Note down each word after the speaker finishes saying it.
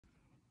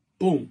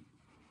Boom.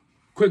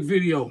 Quick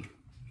video.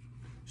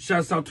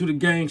 Shouts out to the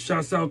gang.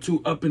 Shouts out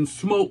to Up in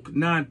Smoke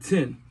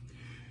 910.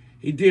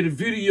 He did a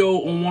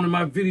video on one of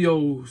my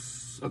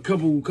videos a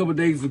couple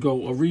days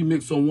ago, a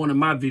remix on one of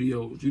my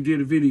videos. You did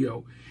a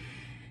video.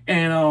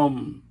 And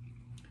I'm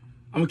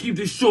gonna keep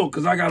this short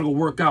because I gotta go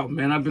work out,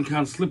 man. I've been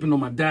kind of slipping on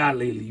my diet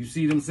lately. You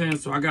see what I'm saying?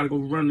 So I gotta go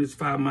run this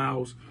 5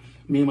 miles.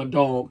 Me and my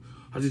dog.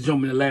 I just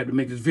jumped in the lab to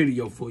make this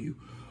video for you.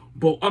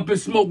 But Up in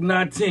Smoke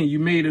 910, you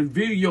made a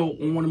video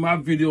on one of my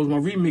videos, my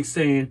remix,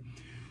 saying,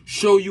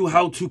 show you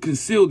how to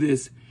conceal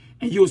this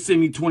and you'll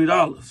send me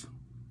 $20.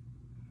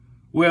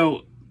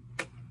 Well,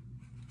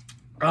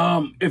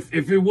 if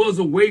it was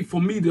a way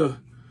for me to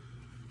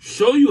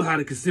show you how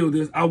to conceal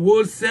this, I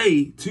would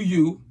say to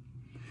you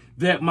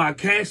that my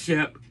Cash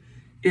App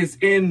is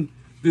in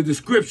the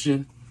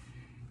description,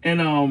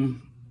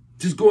 and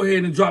just go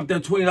ahead and drop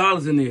that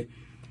 $20 in there,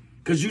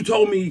 because you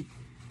told me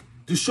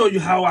to show you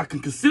how I can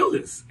conceal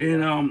this,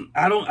 and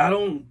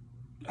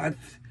I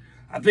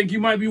think you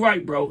might be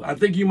right, bro. I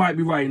think you might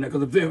be right now,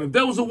 because if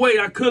there was a way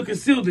I could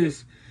conceal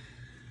this,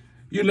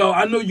 you know,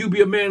 I know you'd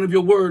be a man of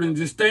your word and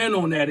just stand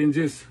on that and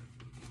just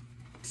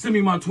send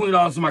me my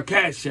 $20 to my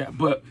Cash App.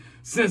 But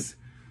since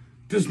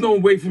there's no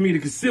way for me to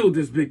conceal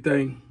this big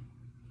thing,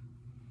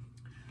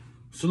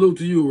 salute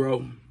to you,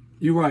 bro.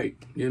 You're right.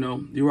 You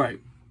know, you're right.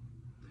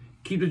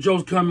 Keep the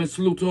jokes coming.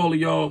 Salute to all of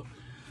y'all.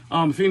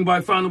 If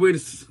anybody found a way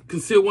to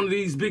conceal one of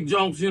these big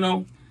jokes, you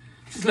know,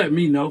 just let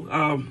me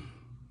know.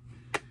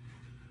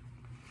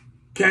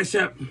 Cash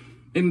App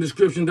in the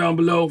description down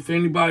below for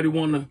anybody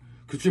want to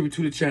contribute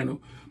to the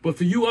channel. But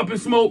for you, Up in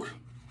Smoke,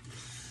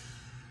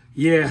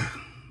 yeah,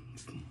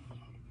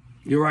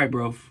 you're right,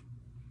 bro.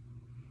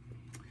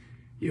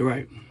 You're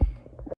right.